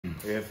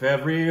If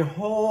every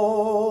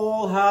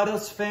hole had a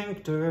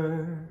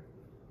sphincter.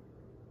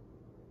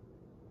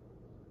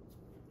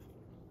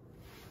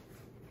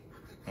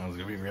 That was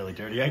gonna be really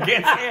dirty. I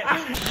can't say it.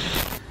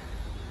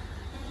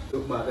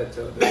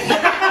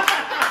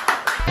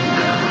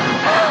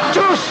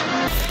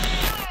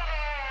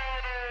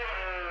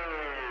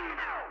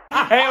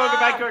 Hey, welcome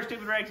back to our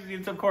stupid reactions.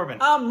 Eating some Korbin.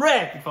 I'm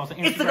Rick.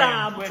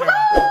 Instagram, Twitter.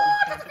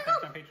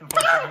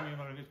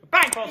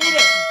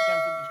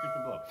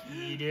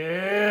 Eat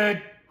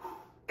it.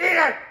 Eat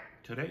it.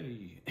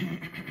 Today.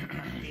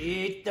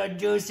 Eat the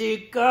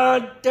juicy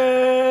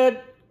content.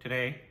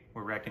 Today,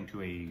 we're reacting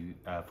to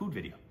a food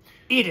video.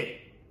 Eat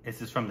it.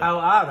 This is from the Out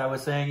loud, I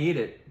was saying eat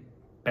it.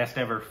 best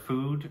ever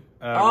food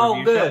Oh,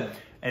 review good. show.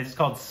 And it's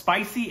called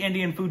Spicy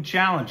Indian Food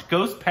Challenge.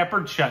 Ghost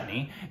Pepper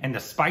Chutney and the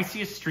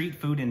spiciest street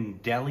food in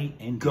Delhi,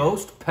 India.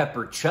 Ghost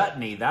pepper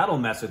chutney. That'll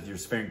mess with your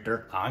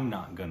sphincter. I'm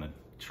not gonna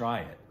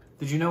try it.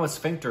 Did you know a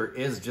sphincter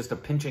is just a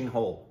pinching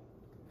hole?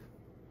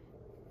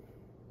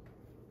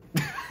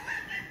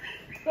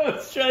 I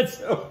was trying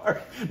so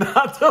hard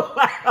not to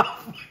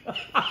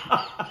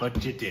laugh.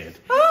 But you did.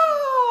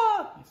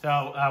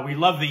 So we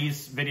love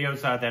these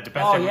videos that the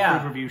best ever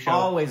food review show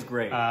always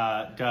great.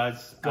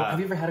 does. Have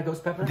you ever had a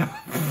ghost pepper?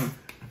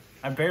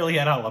 I barely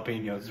had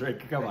jalapenos,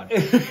 Rick. Come on.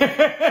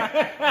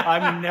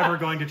 I'm never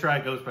going to try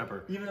ghost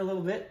pepper. Even a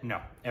little bit? No,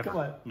 ever. Come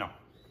on. No.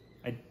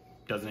 It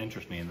doesn't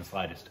interest me in the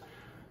slightest.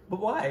 But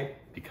why?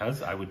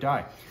 Because I would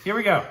die. Here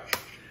we go.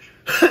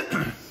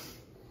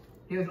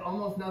 There's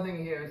almost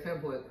nothing here.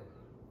 Sample it.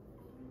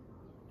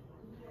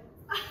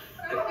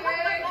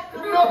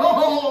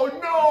 No,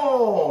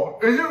 no!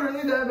 Is it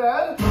really that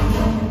bad?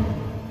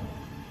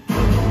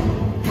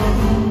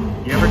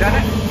 You ever done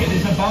it? It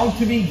is about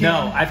to begin.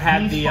 No, I've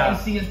had the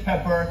spiciest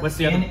pepper what's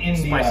the in other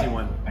India. spicy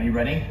one? Are you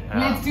ready?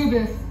 Let's do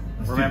this.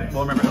 We'll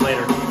remember it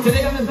later.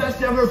 Today on the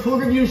best ever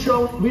food review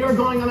show, we are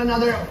going on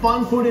another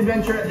fun food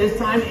adventure, this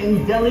time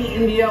in Delhi,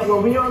 India, where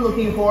we are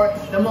looking for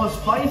the most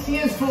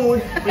spiciest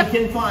food we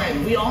can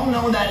find. We all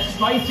know that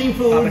spicy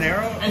food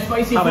and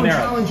spicy food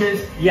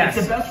challenges, yes,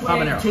 it's the best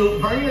way to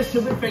burn your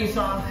stupid face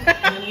off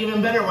and an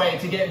even better way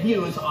to get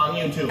views on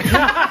YouTube.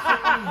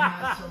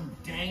 Has some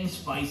dang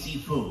spicy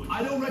food.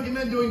 I don't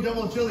recommend doing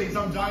double chilies,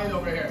 I'm dying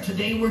over here.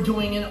 Today we're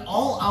doing an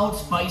all-out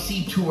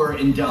spicy tour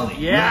in Delhi.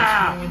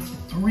 Yeah! We'll experience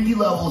 3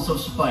 levels of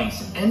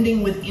spice,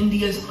 ending with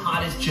India's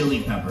hottest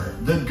chili pepper,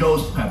 the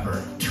ghost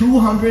pepper,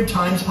 200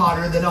 times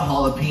hotter than a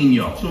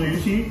jalapeno. So you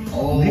see,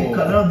 the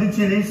color of the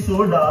chili is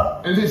so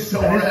dark. It is so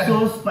and red. it's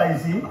so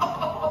spicy.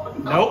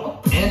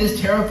 Nope. And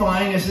as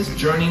terrifying as this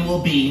journey will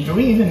be, do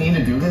we even need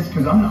to do this?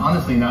 Because I'm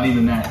honestly not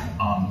even that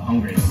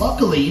hungry.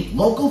 Luckily,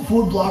 local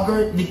food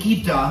blogger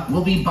Nikita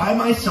will be by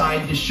my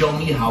side to show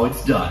me how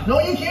it's done. No,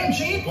 you can't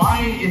cheat.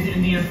 Why is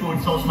Indian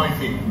food so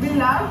spicy? We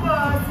love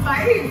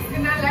spice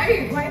in our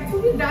life. Why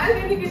should we dal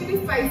when it can be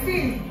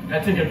spicy?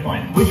 That's a good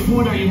point. Which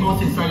food are you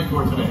most excited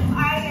for today?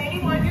 I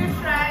really want you to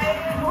try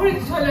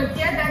Cholakia,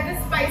 that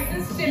is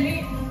spiciest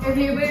chili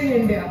available in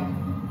India.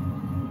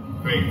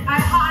 Great. I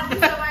hardly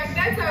survived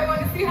that, so I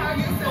want to see how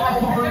you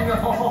survive.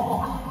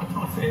 Oh no!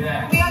 Don't say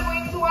that. We are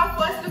going to our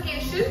first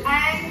location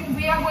and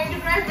we are going to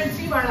try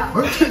mirchi vada.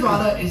 Mirchi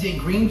vada is a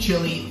green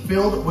chili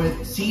filled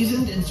with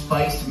seasoned and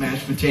spiced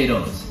mashed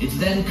potatoes. It's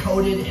then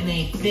coated in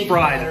a thick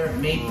batter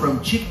made from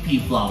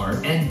chickpea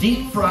flour and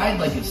deep fried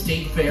like a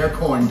state fair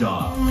corn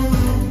dog.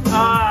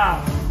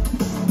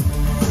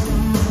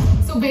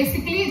 So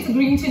basically, it's a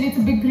green chili. It's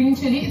a big green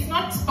chili. It's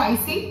not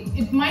spicy.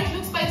 It might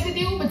look spicy to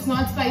you, but it's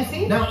not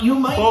spicy. Now, you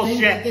might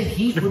think that the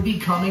heat would be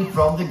coming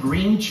from the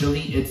green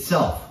chili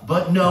itself,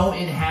 but no,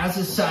 it has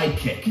a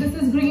sidekick. This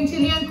is green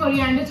chili and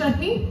coriander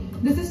chutney.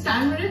 This is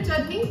tamarind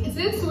chutney. It's a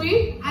little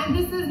sweet. And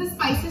this is the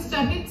spiciest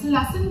chutney. It's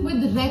lasan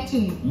with red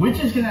chili. Which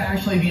is going to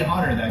actually be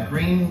hotter, that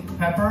green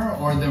pepper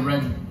or the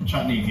red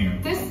chutney here?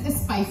 This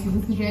is spicy.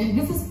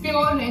 This is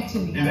pure red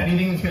chili. If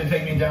anything that's going to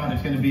take me down,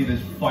 it's going to be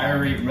this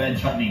fiery red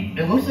chutney.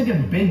 It looks like a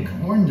big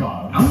corn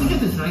dog. I'm going to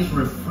get this nice,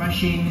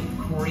 refreshing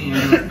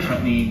coriander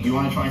chutney. Do you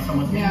want to try some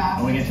with me? Yeah.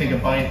 And we're going to take a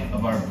bite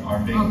of our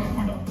big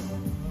corn dog.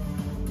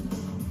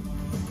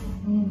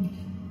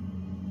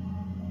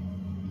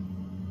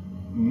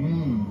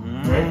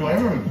 Great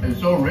flavor. It's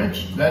so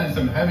rich. That is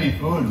some heavy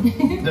food.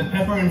 The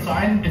pepper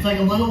inside, it's like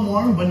a little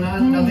warm, but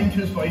nothing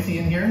too spicy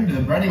in here.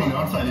 The breading on the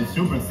outside is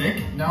super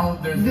thick. Now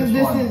there's this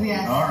one. This is,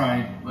 yes. All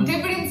right.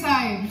 Dip it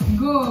inside.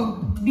 Go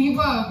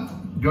deeper.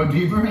 Go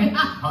deeper?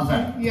 How's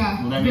that?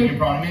 Yeah. Will that make you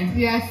proud of me?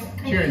 Yes.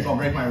 Cheers, I'll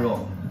break my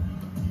rule.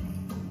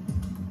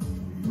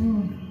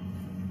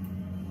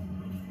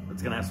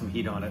 It's gonna have some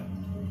heat on it.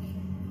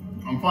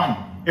 I'm fine.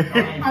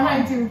 I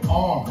like too.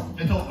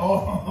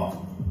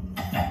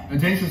 It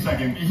takes a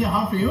second. Is it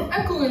hot for you?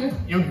 I'm cool.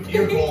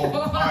 You're cool.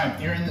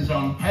 Alright, you're in the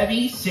zone.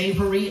 Heavy,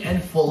 savory,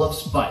 and full of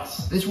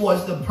spice. This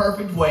was the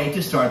perfect way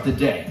to start the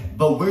day.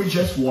 But we're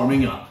just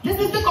warming up. This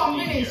is the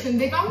combination.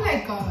 They come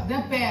like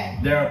they're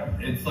paired.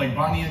 It's like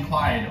Bonnie and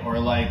Clyde, or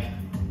like...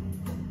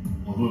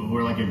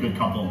 we're like a good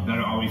couple that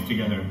are always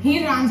together.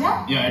 Here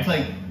Ranja? Yeah, it's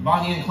like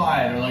Bonnie and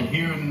Clyde, or like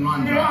here in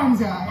Manja.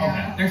 Ranja,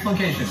 yeah. Okay, next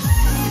location.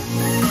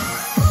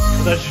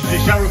 That's the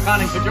Shah Rukh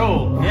Khan and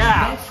Kajol.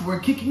 Yeah. Next, we're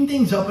kicking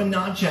things up a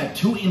notch at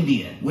 2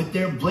 Indian with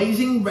their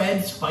blazing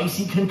red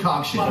spicy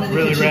concoction. I'm in the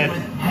Really kitchen red.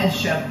 with head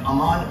chef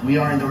Aman. We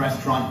are in the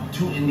restaurant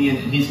 2 Indian,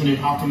 and he's going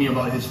to talk to me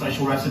about his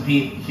special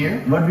recipe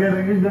here. What we are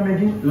doing is we are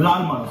making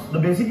lal mas. The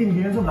basic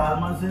ingredients of lal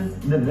mas is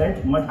the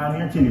red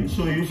matania chili.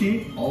 So you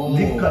see,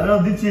 the color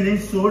of the chili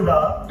is so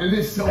dark. It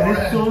is so and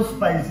red. it's so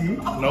spicy.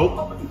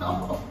 Nope.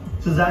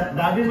 So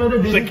that is where the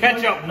dish The is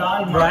ketchup, called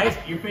lal mas.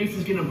 Right? Your face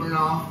is gonna burn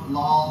off.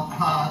 Lol,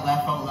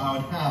 laugh out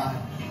loud.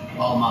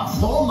 Lol mas.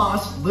 Lol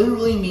mas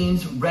literally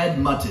means red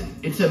mutton.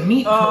 It's a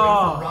meat curry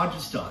from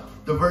Rajasthan.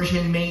 The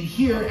version made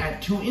here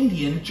at 2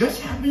 Indian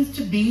just happens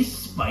to be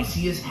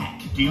spicy as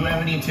heck. Do you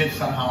have any tips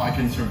on how I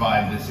can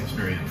survive this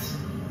experience?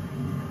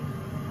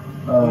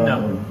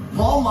 No.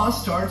 Lal mas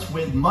starts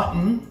with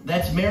mutton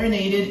that's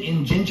marinated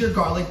in ginger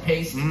garlic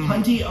paste,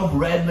 plenty of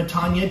red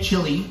matania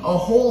chili, a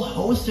whole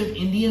host of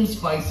Indian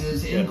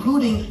spices,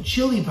 including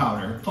chili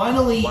powder.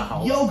 Finally,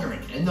 yogurt,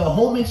 and the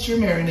whole mixture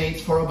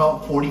marinates for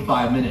about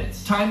 45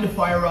 minutes. Time to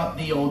fire up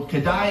the old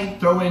kadai,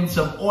 throw in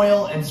some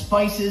oil and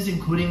spices,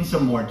 including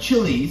some more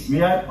chilies.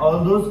 We add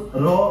all those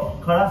raw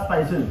khada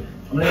spices.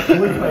 Like whole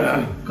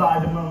spices,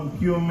 cardamom,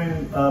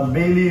 cumin,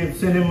 bay leaf,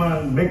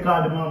 cinnamon, big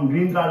cardamom,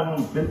 green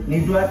cardamom. We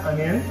need to add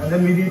onion, and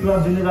then we need to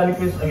have ginger garlic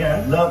paste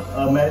again. The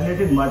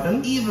marinated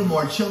mutton. Even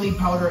more chili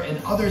powder and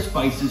other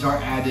spices are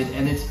added,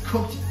 and it's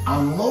cooked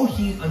on low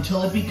heat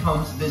until it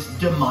becomes this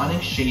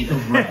demonic shade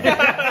of red.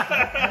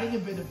 Adding a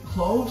bit of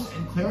cloves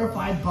and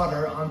clarified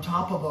butter on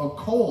top of a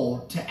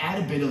coal to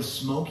add a bit of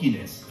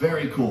smokiness.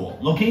 Very cool.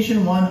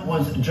 Location 1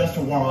 was just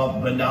a warm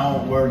up, but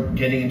now we're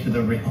getting into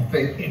the real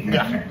thing.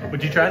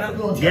 Would you try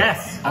that?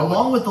 Yes.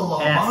 Along with the lal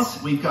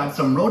mas, we've got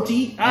some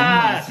roti and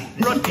lassi.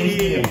 This is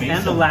basically a base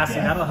And the of lassi,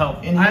 death. that'll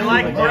help. And I then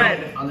like down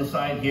bread. On the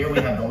side here, we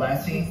have the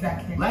lassi.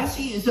 Exactly.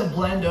 Lassi is a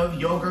blend of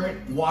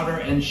yogurt, water,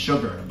 and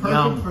sugar. Perfect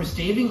Yum. for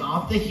staving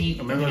off the heat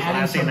and Remember those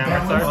adding lassi some in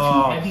balance Amritsar? to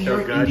Oh, heavier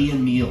so good.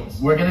 Indian meals.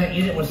 We're gonna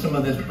eat it with some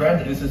of this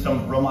bread. This is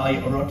some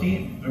romali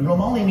roti.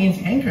 Romali means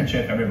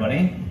handkerchief,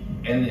 everybody.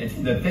 And it's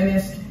the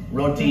thinnest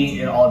roti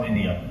in all of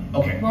India.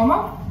 Okay. Warm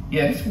up?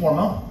 Yeah, just warm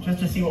up, just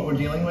to see what we're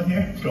dealing with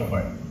here. Let's go for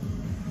it.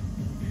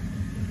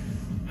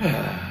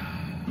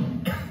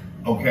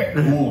 Okay,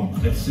 ooh,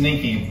 it's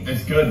sneaky,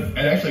 it's good.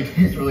 It actually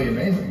tastes really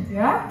amazing.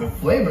 Yeah? The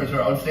flavors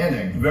are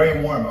outstanding,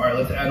 very warm. All right,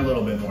 let's add a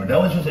little bit more. That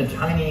was just a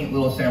tiny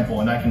little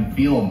sample, and I can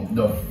feel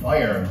the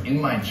fire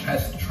in my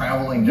chest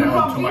traveling You down to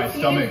probably my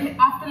feel stomach. it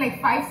after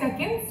like 5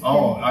 seconds.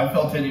 Oh, I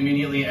felt it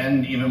immediately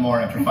and even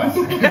more after 5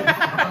 seconds.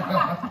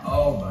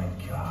 Oh my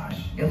gosh.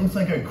 It looks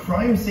like a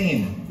crime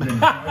scene. The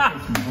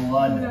darkest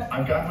blood.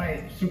 I've got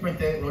my super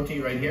thin roti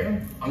right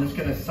here. I'm just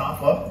gonna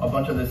sop up a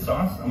bunch of this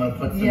sauce. I'm gonna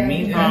put some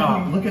meat in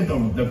it. Look at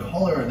the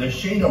color, the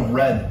shade of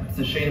red. It's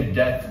the shade of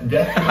death.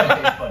 Death to my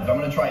taste buds. I'm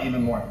gonna try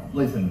even more.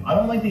 Listen, I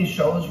don't like these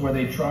shows where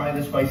they try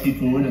the spicy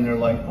food and they're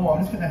like, oh,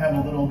 I'm just gonna have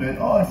a little bit.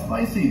 Oh, it's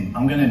spicy.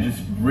 I'm gonna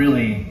just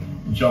really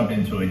jump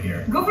into it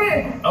here. Go for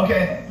it.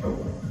 Okay.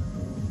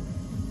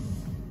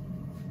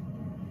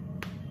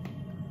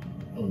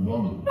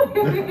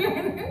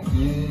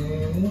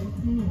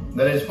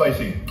 That is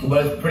spicy,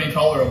 but it's pretty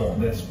tolerable.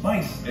 The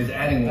spice is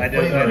adding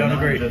flavor, I don't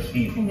not agree. just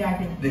heat.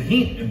 Exactly. The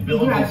heat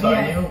builds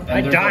inside you. And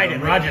I there's died like a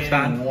in radiant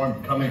Rajasthan.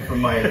 warmth coming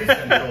from my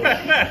central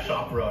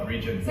chakra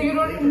region. So you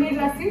don't need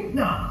lassi?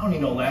 Nah, I don't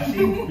need no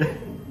lassi.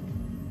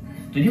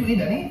 Did you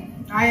eat any?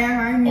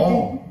 I'm eating.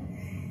 Oh,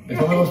 it's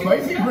a little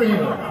spicy for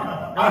you.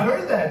 I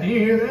heard that. Do you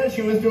hear that?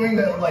 She was doing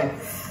that like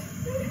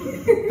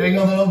thing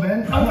a little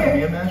bit. I might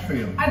be a match for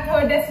you. Our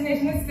third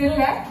destination is still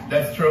left.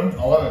 That's true.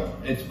 I love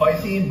it. It's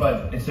spicy,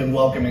 but it's a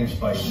welcoming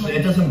spice.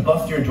 It doesn't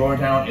bust your door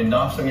down. It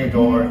knocks on your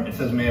door. It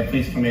says, may I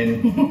please come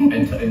in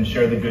and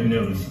share the good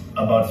news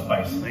about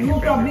spice. You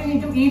probably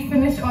need to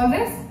finish all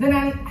this, then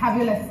I'll have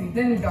your lassi.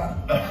 Then we're done.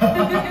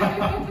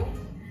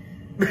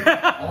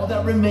 All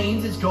that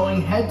remains is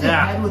going head to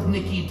head with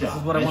Nikita. This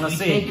is what I wanna as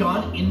we see. take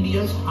on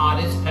India's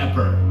hottest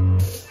pepper.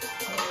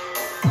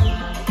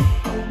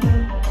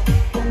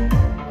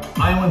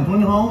 I am with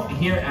Bunho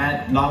here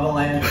at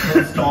Nagaland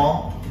food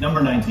stall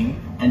number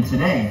 19, and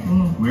today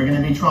we're going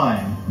to be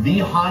trying the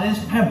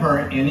hottest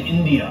pepper in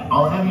India.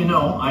 I'll have you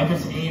know, I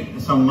just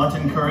ate some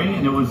mutton curry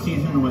and it was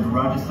seasoned with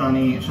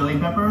Rajasthani chili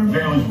peppers.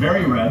 It was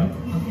very red.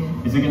 Okay.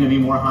 Is it going to be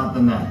more hot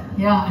than that?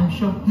 Yeah, I'm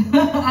sure.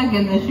 I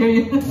can assure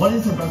you. What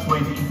is the best way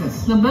to eat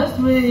this? The best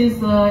way is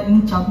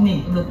in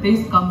chutney. The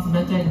taste comes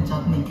better in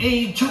chutney.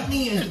 A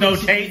chutney is No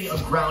basically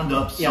taste. a ground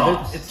up sauce.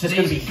 Yeah, it's just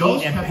gonna be Today's heat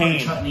ghost and pepper pain.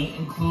 chutney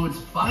includes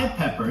 5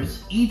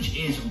 peppers. Each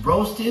is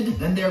roasted,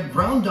 then they're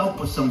ground up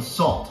with some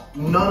salt.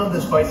 None of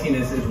the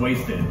spiciness is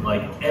wasted.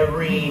 Like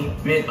every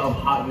bit of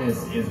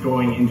hotness is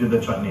going into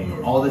the chutney.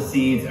 All the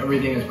seeds,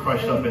 everything is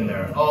crushed up in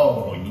there.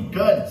 Oh,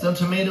 good. Some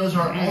tomatoes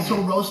are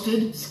also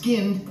roasted,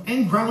 skinned,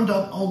 and ground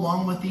up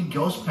along with the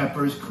ghost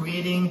peppers,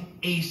 creating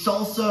a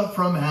salsa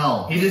from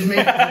hell. He just made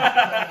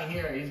it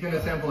here. He's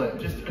gonna sample it.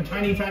 Just a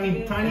tiny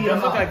It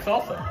does look like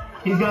salsa.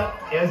 He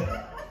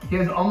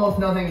has almost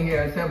nothing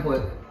here. Sample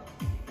it.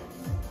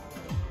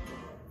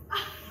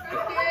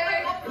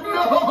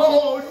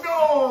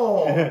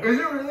 No! Is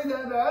it really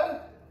that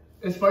bad?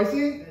 It's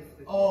spicy?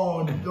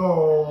 Oh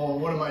no,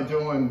 what am I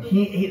doing?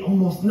 He ate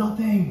almost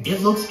nothing.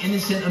 It looks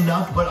innocent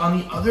enough, but on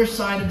the other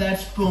side of that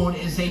spoon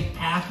is a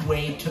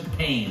pathway to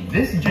pain.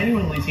 This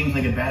genuinely seems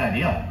like a bad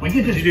idea. We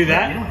could just do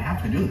that? You don't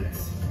have to do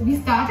this. We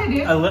started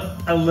it.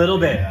 A little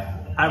bit.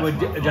 I would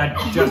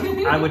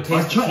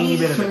taste a teeny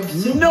bit of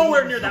it.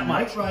 Nowhere near that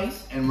much.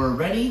 Rice, and we're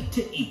ready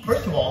to eat.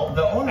 First of all,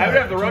 the owner. I would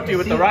have the roti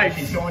with the rice.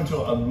 She's going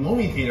to a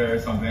movie theater or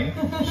something.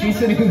 She's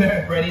sitting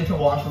there ready to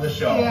watch the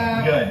show.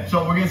 Yeah. Good.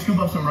 So we're gonna scoop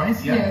up some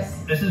rice. Yeah.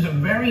 Yes. This is a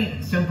very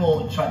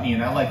simple chutney,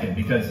 and I like it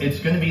because it's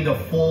gonna be the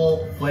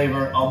full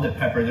flavor of the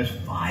pepper. There's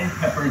 5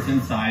 peppers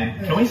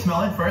inside. Can we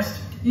smell it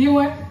first? You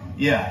what?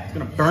 Yeah. It's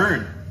gonna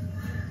burn.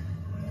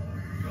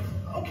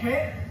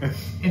 Okay.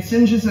 It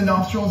singes the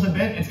nostrils a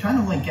bit. It's kind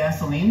of like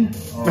gasoline.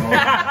 Oh,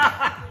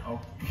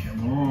 okay.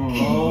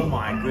 Oh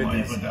my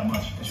goodness. Put that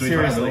much. Should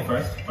Seriously. we try a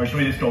little first? Or should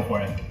we just go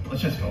for it?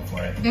 Let's just go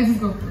for it. Let's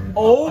go for it.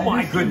 Oh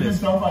my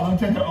goodness. I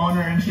looked at the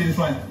owner and she just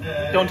went,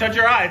 Don't touch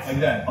your eyes. like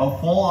that. A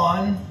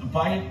full-on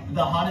bite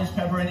the hottest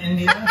pepper in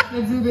India.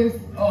 Let's do this.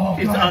 Oh,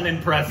 He's God.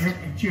 unimpressed.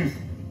 Cheers.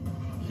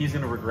 He's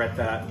gonna regret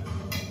that.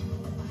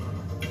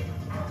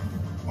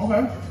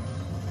 Okay.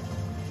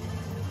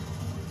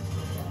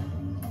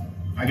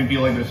 I can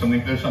feel like there's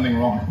something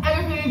wrong. I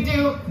can feel it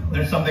too.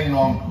 There's something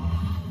wrong.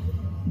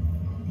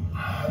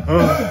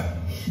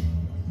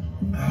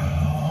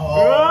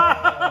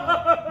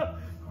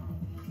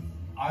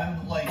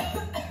 I'm like,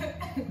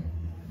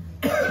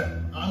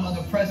 I'm on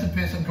the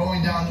precipice of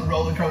going down the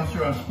roller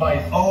coaster of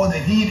spice. Oh, the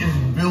heat is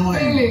building,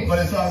 Really? but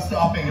it's not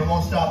stopping. It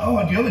won't stop.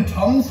 Oh, do you have a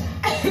Tums?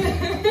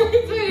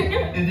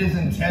 It is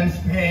intense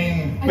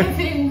pain. I can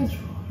feel it.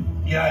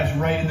 Yeah, it's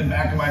right in the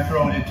back of my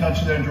throat. It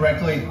touched there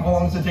directly. How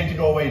long does it take to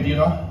go away? Do you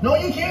know? No,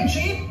 you can't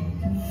cheat.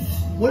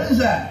 What is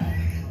that?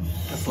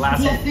 That's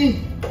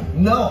lasting.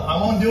 No, I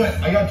won't do it.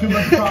 I got too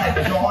much pride.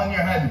 It's all in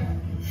your head.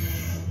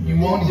 You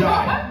won't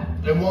die.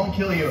 It won't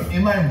kill you.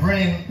 In my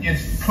brain,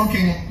 it's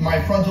cooking my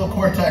frontal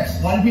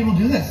cortex. Why do people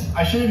do this?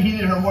 I should have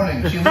heeded her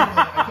warning. She literally,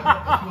 I took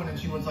up the spoon and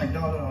she was like,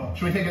 no.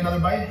 Should we take another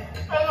bite?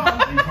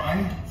 Are you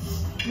crying?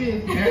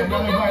 Yeah,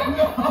 another bite.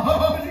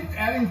 No, she's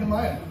adding to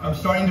mine. I'm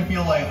starting to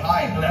feel like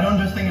high, but I don't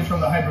just think it's from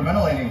the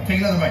hyperventilating.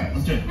 Take another bite.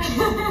 Let's do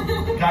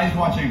it. Guys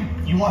watching,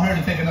 you want her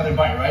to take another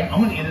bite, right?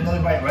 I'm gonna eat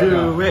another bite right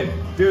now.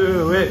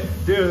 Do it.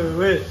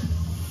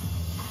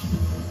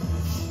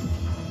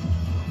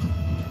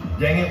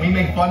 Dang it, we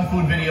make fun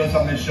food videos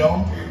on this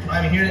show.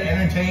 I'm here to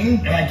entertain,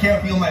 and I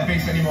can't feel my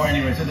face anymore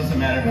anyway, so it doesn't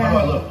matter. How do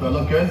I look? Do I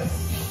look good?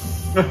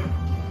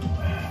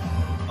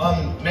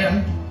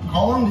 Ma'am,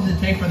 how long does it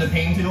take for the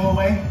pain to go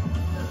away?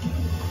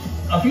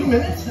 A few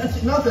minutes?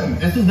 That's nothing.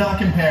 This does not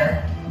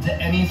compare to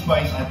any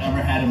spice I've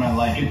ever had in my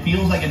life. It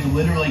feels like it's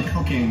literally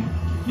cooking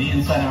the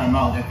inside of my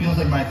mouth. It feels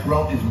like my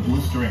throat is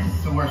blistering.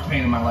 It's the worst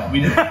pain in my life. We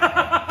did it.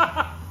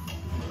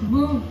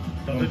 Woo.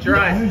 Don't touch your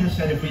eyes. The owner just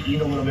said if we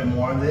eat a little bit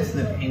more of this,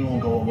 the pain will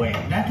go away.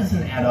 That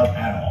doesn't add up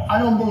at all. I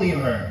don't believe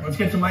her. Let's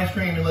get some ice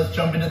cream and let's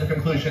jump into the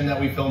conclusion that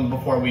we filmed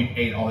before we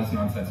ate all this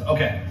nonsense.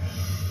 Okay.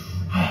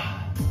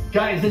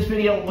 Guys, this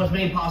video was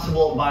made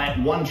possible by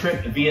One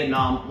Trip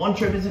Vietnam. One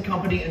Trip is a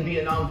company in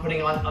Vietnam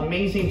putting on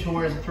amazing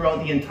tours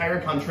throughout the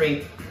entire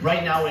country.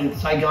 Right now in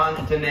Saigon,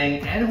 Da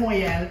Nang, and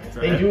Hoi An,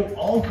 they do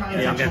all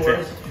kinds of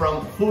tours,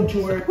 from food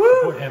tours.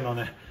 Put him on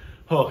the.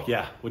 Oh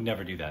yeah, would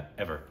never do that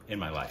ever in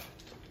my life.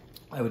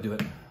 I would do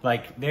it.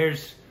 Like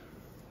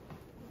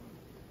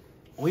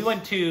we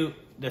went to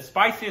the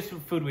spiciest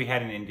food we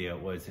had in India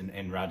was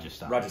in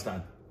Rajasthan.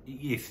 Rajasthan.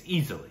 It's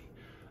easily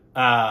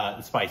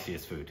the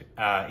spiciest food.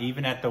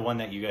 Even at the one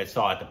that you guys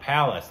saw at the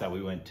palace that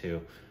we went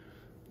to,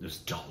 it was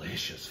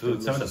delicious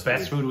food. Some of the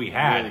best food we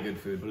had. Really good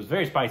food. It was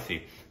very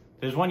spicy.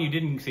 There's one you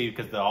didn't see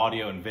because the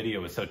audio and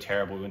video was so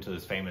terrible. We went to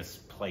this famous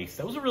place.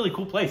 That was a really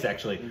cool place,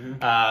 actually,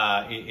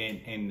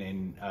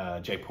 in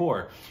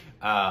Jaipur.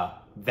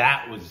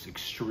 That was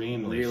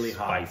extremely really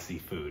spicy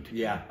food.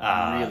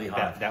 Yeah, really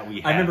hot. That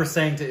we had. I remember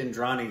saying to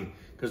Indrani,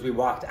 because we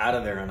walked out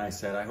of there, and I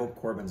said, I hope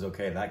Korbin's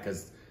okay.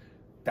 Because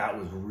that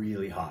was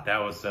really hot. That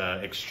was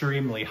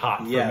extremely hot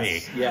for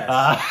me.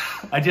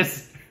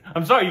 Yes.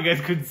 I'm sorry you guys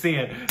couldn't see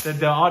it.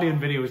 The audio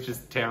and video was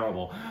just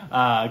terrible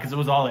because it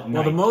was all at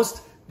night. Well,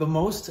 the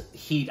most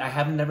heat, I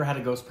have never had a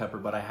ghost pepper,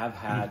 but I have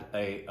had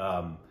a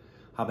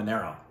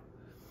habanero.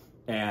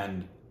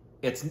 And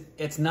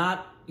it's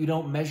not, you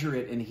don't measure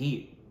it in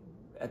heat.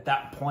 At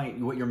that point,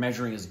 what you're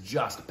measuring is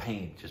just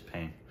pain. Just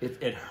pain.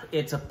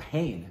 It's a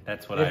pain.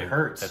 That's what it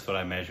hurts. That's what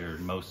I measure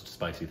most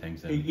spicy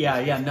things in.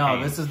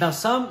 No. This is now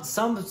some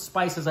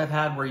spices I've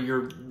had where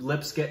your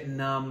lips get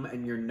numb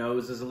and your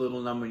nose is a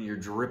little numb and you're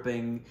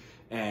dripping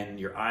and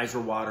your eyes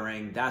are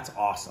watering. That's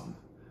awesome.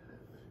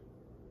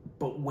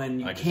 But when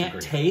you can't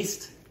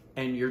taste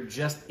and you're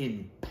just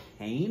in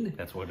pain,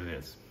 that's what it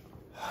is.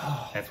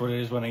 That's what it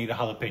is when I eat a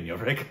jalapeno,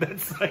 Rick.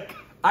 That's like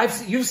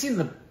you've seen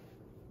the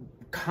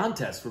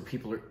contest where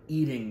people are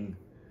eating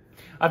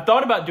I've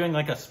thought about doing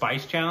like a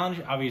spice challenge.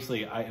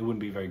 Obviously, it wouldn't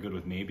be very good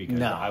with me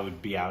because I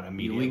would be out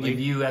immediately. We give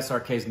you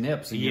SRK's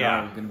nips and you're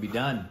going to be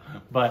done.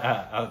 But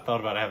I thought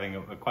about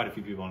having quite a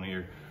few people on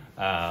here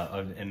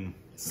and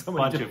a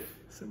bunch of...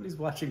 Somebody's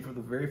watching for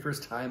the very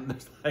first time.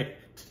 There's like,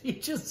 did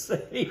you just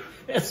say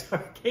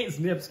SRK's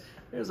nips?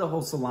 There's a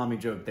whole salami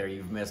joke there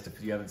you've missed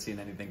if you haven't seen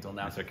anything till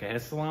now. SRK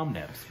has salami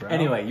nips, bro.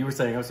 Anyway, you were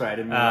saying, I'm sorry, I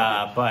didn't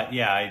mean but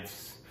yeah,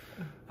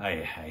 I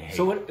hate.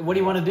 So what do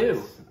you want to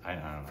do? I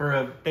don't know. For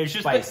a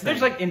there's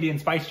like Indian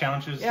spice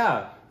challenges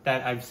that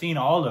I've seen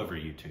all over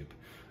YouTube.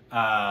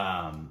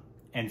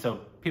 And so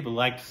people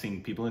like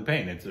seeing people in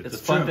pain. It's a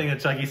fun thing.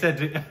 It's like you said,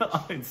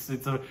 it's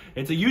a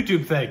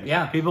YouTube thing.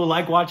 Yeah. People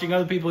like watching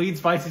other people eat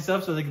spicy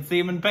stuff so they can see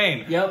them in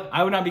pain. Yep.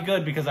 I would not be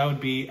good because I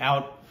would be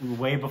out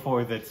way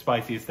before the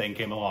spiciest thing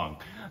came along.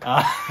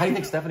 How do you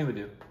think Stephanie would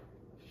do?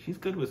 She's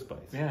good with spice.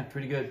 Yeah,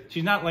 pretty good.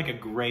 She's not like she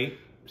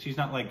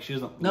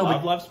doesn't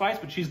love spice,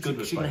 but she's good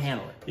with spice. She can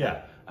handle it.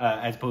 Yeah.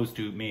 As opposed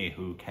to me,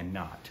 who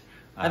cannot.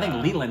 I think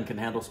Leland can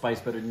handle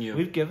spice better than you.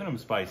 We've given him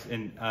spice,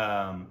 and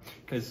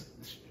because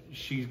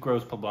she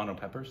grows poblano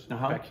peppers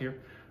back here,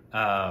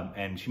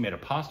 and she made a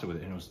pasta with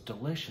it, and it was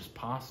delicious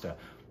pasta.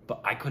 But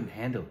I couldn't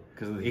handle it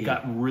because it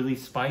got really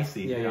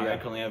spicy. I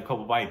could only have a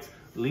couple bites.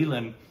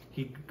 Leland,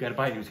 he got a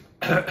bite, and he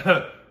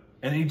was,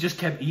 and he just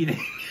kept eating.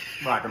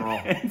 Rock and roll.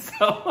 And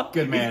so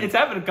good man. It's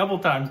happened a couple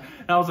times,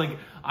 and I was like,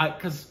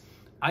 because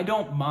I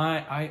don't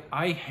mind.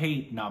 I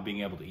hate not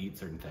being able to eat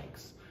certain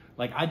things.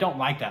 Like, I don't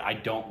like that. I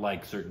don't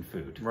like certain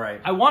food. Right.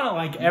 I want to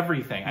like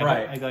everything.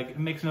 Right. It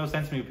makes no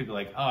sense to me when people are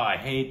like, oh, I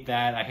hate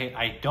that.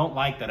 I don't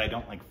like that. I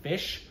don't like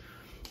fish.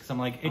 Because I'm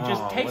like, it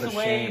just takes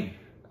away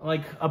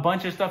like a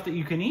bunch of stuff that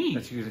you can eat.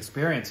 That you can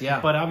experience, yeah.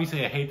 But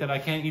obviously I hate that I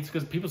can't eat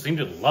because people seem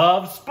to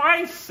love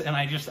spice. And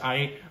I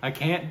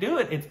can't do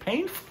it. It's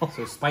painful.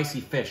 So spicy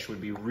fish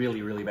would be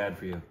really, really bad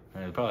for you.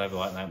 They probably have a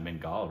lot of that in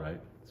Bengal, right?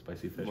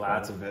 Spicy fish.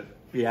 Lots of it.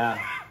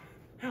 Yeah.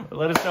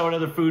 Let us know what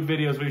other food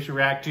videos we should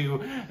react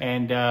to,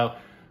 and don't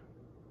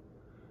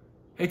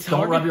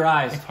rub your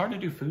eyes. It's hard to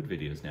do food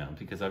videos now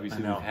because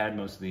obviously we've had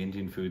most of the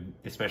Indian food,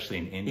 especially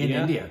in India. In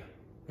India,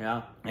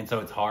 yeah. And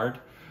so it's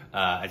hard,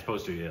 as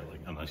opposed to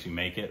like unless you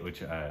make it,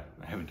 which I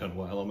haven't done a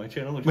while on my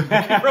channel. Which is